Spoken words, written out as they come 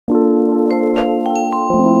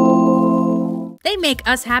They make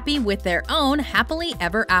us happy with their own happily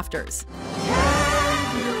ever afters.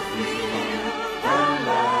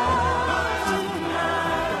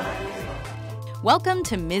 Welcome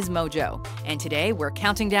to MsMojo, and today we're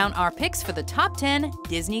counting down our picks for the top 10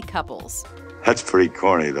 Disney couples. That's pretty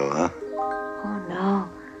corny though, huh? Oh no,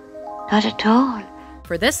 not at all.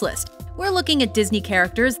 For this list, we're looking at Disney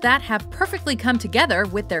characters that have perfectly come together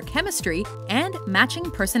with their chemistry and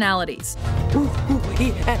matching personalities.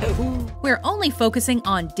 We're only focusing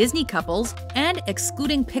on Disney couples and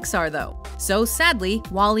excluding Pixar though. So sadly,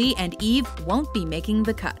 Wall-E and Eve won't be making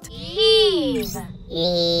the cut. Eve.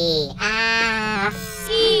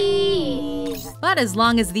 But as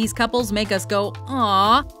long as these couples make us go,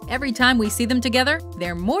 aww, every time we see them together,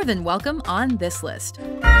 they're more than welcome on this list.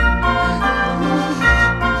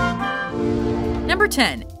 Number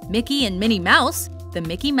 10, Mickey and Minnie Mouse, the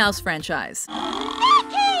Mickey Mouse franchise.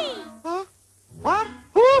 Mickey! Huh? What?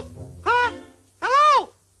 Who? Huh? Hello?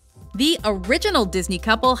 The original Disney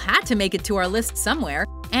couple had to make it to our list somewhere,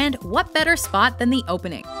 and what better spot than the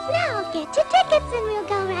opening? Now get your tickets and we'll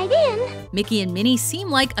go right in. Mickey and Minnie seem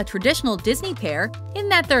like a traditional Disney pair in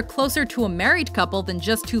that they're closer to a married couple than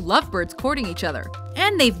just two lovebirds courting each other.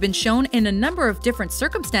 And they've been shown in a number of different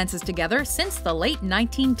circumstances together since the late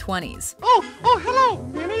 1920s. Oh, hello,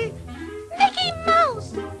 Minnie. Mickey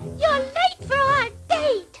Mouse, you're late for our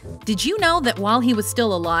date. Did you know that while he was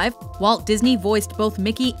still alive, Walt Disney voiced both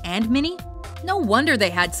Mickey and Minnie? No wonder they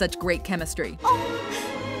had such great chemistry. Oh,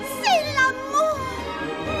 c'est l'amour.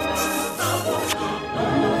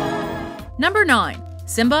 Number 9,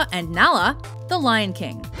 Simba and Nala, the Lion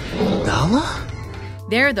King. Nala?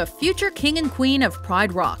 They're the future king and queen of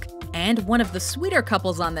Pride Rock, and one of the sweeter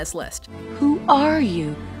couples on this list. Who are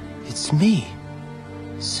you? It's me,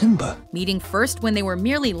 Simba. Meeting first when they were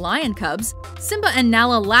merely lion cubs, Simba and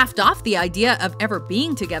Nala laughed off the idea of ever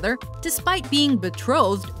being together, despite being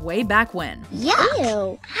betrothed way back when. Yuck.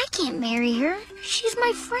 Ew, I can't marry her. She's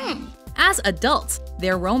my friend. As adults,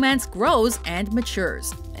 their romance grows and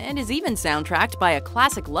matures, and is even soundtracked by a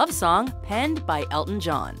classic love song penned by Elton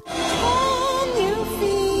John.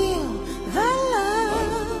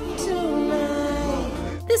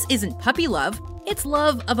 This isn't puppy love, it's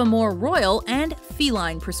love of a more royal and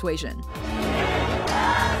feline persuasion.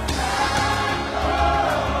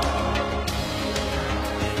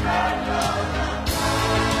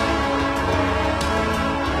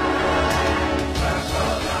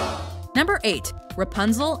 Number 8,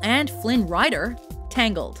 Rapunzel and Flynn Rider,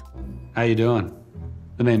 Tangled. How you doing?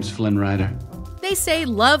 The name's Flynn Rider. They say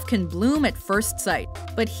love can bloom at first sight,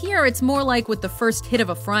 but here it's more like with the first hit of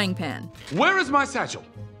a frying pan. Where is my satchel?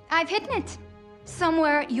 I've hidden it.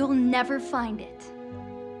 Somewhere you'll never find it.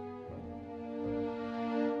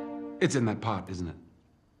 It's in that pot, isn't it?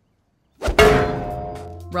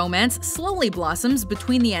 Romance slowly blossoms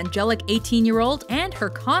between the angelic 18-year-old and her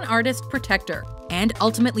con artist protector, and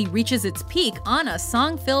ultimately reaches its peak on a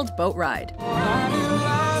song-filled boat ride.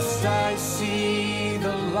 I see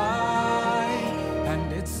the light,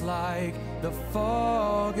 and it's like the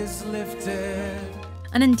fog is lifted.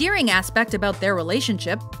 An endearing aspect about their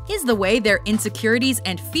relationship is the way their insecurities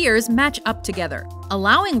and fears match up together,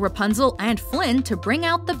 allowing Rapunzel and Flynn to bring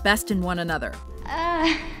out the best in one another.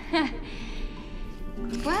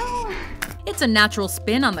 Well... It's a natural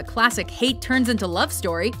spin on the classic hate turns into love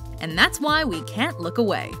story, and that's why we can't look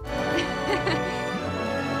away.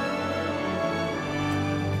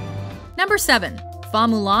 Number 7, Fa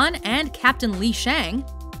Mulan and Captain Li Shang,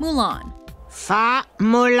 Mulan. Fa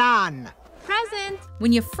Mulan. Present!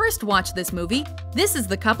 When you first watch this movie, this is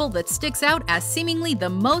the couple that sticks out as seemingly the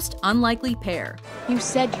most unlikely pair. You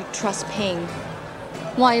said you trust Ping.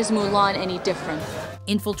 Why is Mulan any different?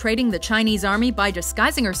 Infiltrating the Chinese army by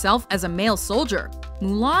disguising herself as a male soldier,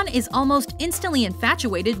 Mulan is almost instantly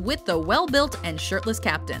infatuated with the well-built and shirtless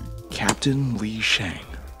captain. Captain Li Shang.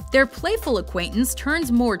 Their playful acquaintance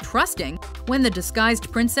turns more trusting when the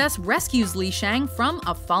disguised princess rescues Li Shang from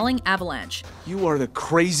a falling avalanche. You are the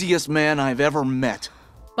craziest man I've ever met.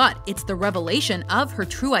 But it's the revelation of her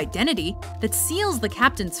true identity that seals the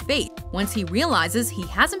captain's fate once he realizes he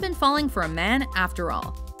hasn't been falling for a man after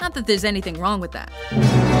all. Not that there's anything wrong with that.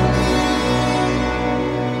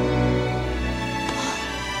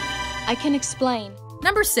 I can explain.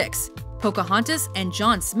 Number 6, Pocahontas and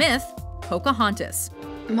John Smith, Pocahontas.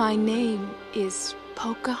 My name is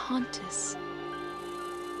Pocahontas.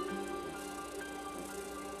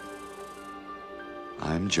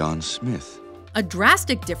 I'm John Smith. A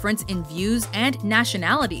drastic difference in views and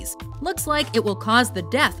nationalities. Looks like it will cause the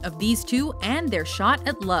death of these two and their shot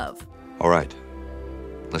at love. All right,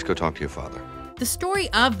 let's go talk to your father. The story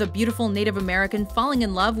of the beautiful Native American falling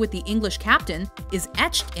in love with the English captain is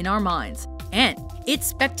etched in our minds. And it's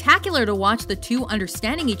spectacular to watch the two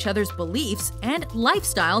understanding each other's beliefs and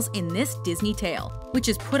lifestyles in this Disney tale, which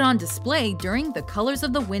is put on display during the Colors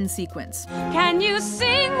of the Wind sequence. Can you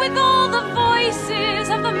sing with all the voices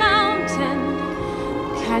of the mountain?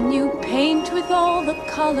 Can you paint with all the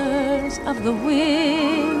colors of the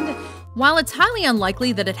wind? While it's highly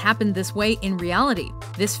unlikely that it happened this way in reality,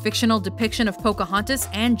 this fictional depiction of Pocahontas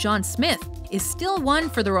and John Smith is still one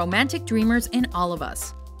for the romantic dreamers in all of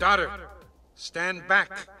us. Daughter, stand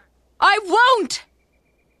back. I won't!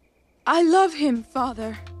 I love him,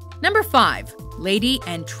 Father. Number 5. Lady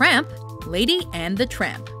and Tramp, Lady and the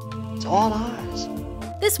Tramp. It's all ours.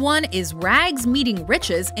 This one is rags meeting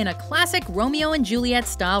riches in a classic Romeo and Juliet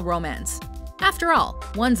style romance. After all,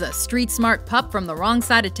 one's a street-smart pup from the wrong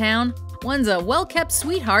side of town, one's a well-kept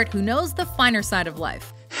sweetheart who knows the finer side of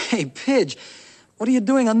life. Hey, Pidge, what are you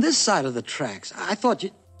doing on this side of the tracks? I thought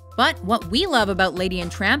you... But what we love about Lady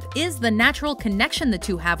and Tramp is the natural connection the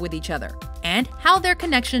two have with each other, and how their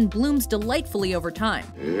connection blooms delightfully over time.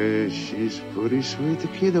 She's pretty sweet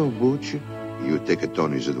kiddo, Butch. You take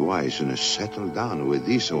Tony's advice and settle down with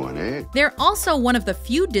this one, eh? They're also one of the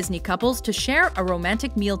few Disney couples to share a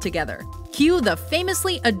romantic meal together. Cue the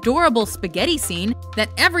famously adorable spaghetti scene that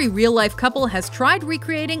every real-life couple has tried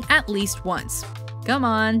recreating at least once. Come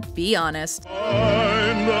on, be honest.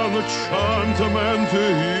 I'm an enchantment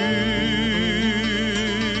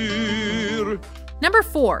here. Number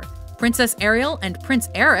 4. Princess Ariel and Prince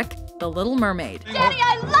Eric, The Little Mermaid. Daddy,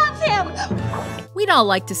 I love him! We'd all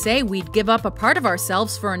like to say we'd give up a part of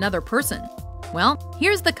ourselves for another person. Well,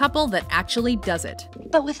 here's the couple that actually does it.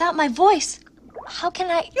 But without my voice, how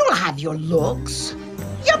can I? You'll have your looks,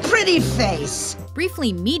 your pretty face.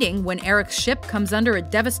 Briefly meeting when Eric's ship comes under a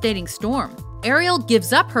devastating storm, Ariel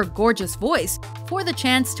gives up her gorgeous voice for the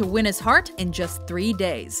chance to win his heart in just 3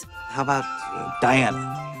 days. How about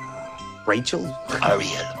Diana? Rachel?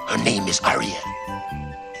 Ariel. Her name is Ariel.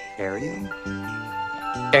 Ariel?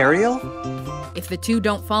 Ariel? If the two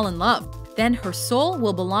don't fall in love, then her soul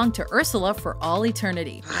will belong to Ursula for all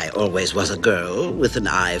eternity. I always was a girl with an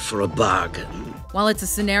eye for a bargain. While it's a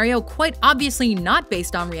scenario quite obviously not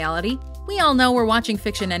based on reality, we all know we're watching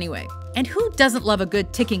fiction anyway. And who doesn't love a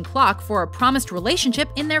good ticking clock for a promised relationship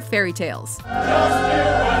in their fairy tales?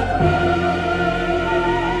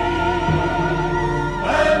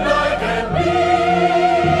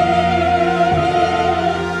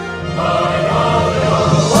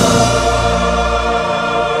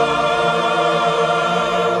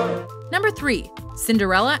 Number 3.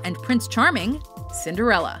 Cinderella and Prince Charming,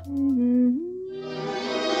 Cinderella.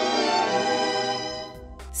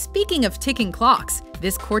 Speaking of ticking clocks,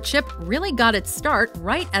 this courtship really got its start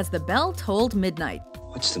right as the bell tolled midnight.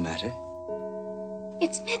 What's the matter?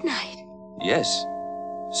 It's midnight. Yes,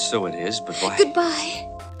 so it is, but why? Goodbye.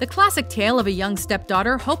 The classic tale of a young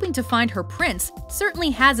stepdaughter hoping to find her prince certainly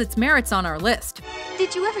has its merits on our list.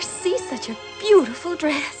 Did you ever see such a beautiful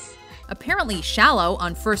dress? Apparently shallow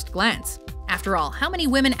on first glance. After all, how many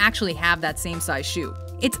women actually have that same size shoe?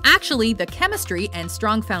 It's actually the chemistry and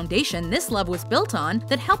strong foundation this love was built on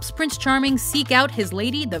that helps Prince Charming seek out his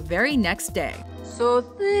lady the very next day. So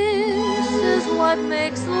this is what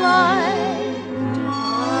makes life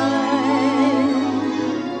divine.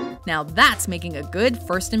 Now that's making a good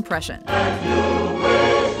first impression.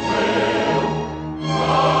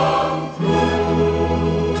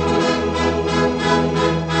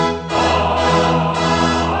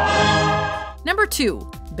 Number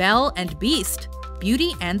 2. Belle and Beast,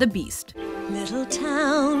 Beauty and the Beast. Little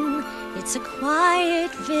town, it's a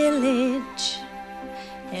quiet village.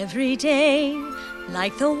 Every day,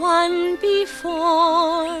 like the one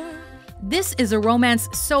before. This is a romance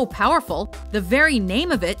so powerful, the very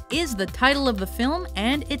name of it is the title of the film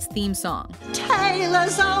and its theme song. Tale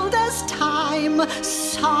as old as time,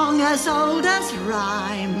 song as old as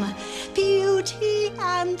rhyme. Beauty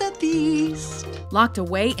and the Beast. Locked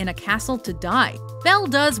away in a castle to die, Belle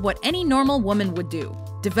does what any normal woman would do.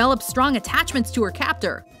 Develop strong attachments to her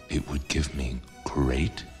captor. It would give me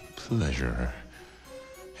great pleasure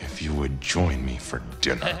if you would join me for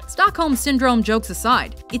dinner. Stockholm Syndrome jokes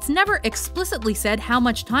aside, it's never explicitly said how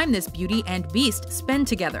much time this Beauty and Beast spend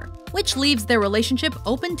together, which leaves their relationship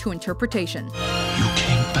open to interpretation. You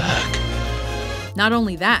came back. Not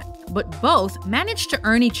only that, but both managed to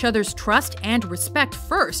earn each other's trust and respect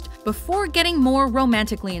first before getting more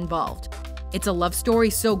romantically involved. It's a love story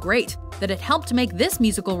so great that it helped make this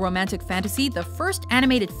musical romantic fantasy the first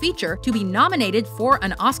animated feature to be nominated for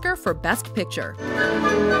an Oscar for Best Picture.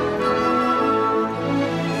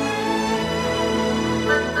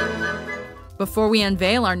 Before we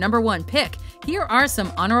unveil our number 1 pick, here are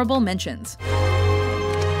some honorable mentions.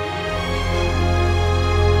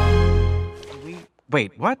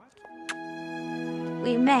 Wait, what?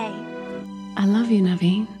 We may. I love you,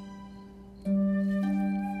 Naveen.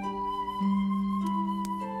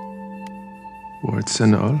 Warts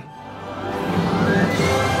and all.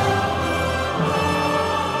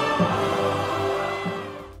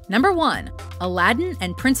 Number 1. Aladdin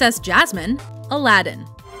and Princess Jasmine, Aladdin.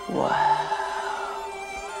 Wow.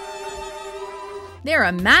 They're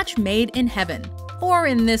a match made in heaven, or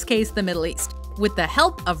in this case, the Middle East, with the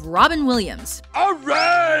help of Robin Williams. All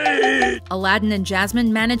right! Aladdin and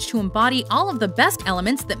Jasmine managed to embody all of the best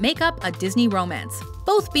elements that make up a Disney romance,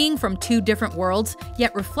 both being from 2 different worlds,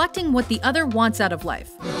 yet reflecting what the other wants out of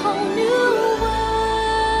life.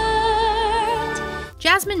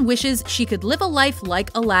 Jasmine wishes she could live a life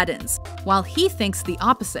like Aladdin's, while he thinks the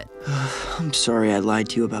opposite. I'm sorry I lied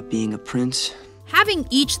to you about being a prince. Having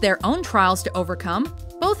each their own trials to overcome,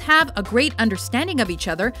 both have a great understanding of each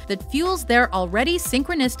other that fuels their already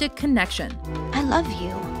synchronistic connection. I love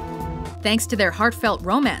you. Thanks to their heartfelt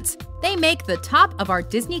romance, they make the top of our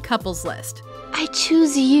Disney couples list. I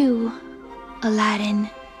choose you, Aladdin.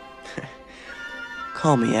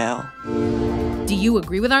 Call me Al. Do you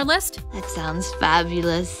agree with our list? That sounds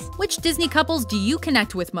fabulous. Which Disney couples do you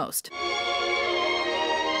connect with most?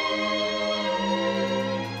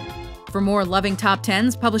 For more loving top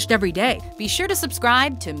 10s published every day, be sure to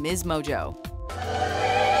subscribe to MsMojo.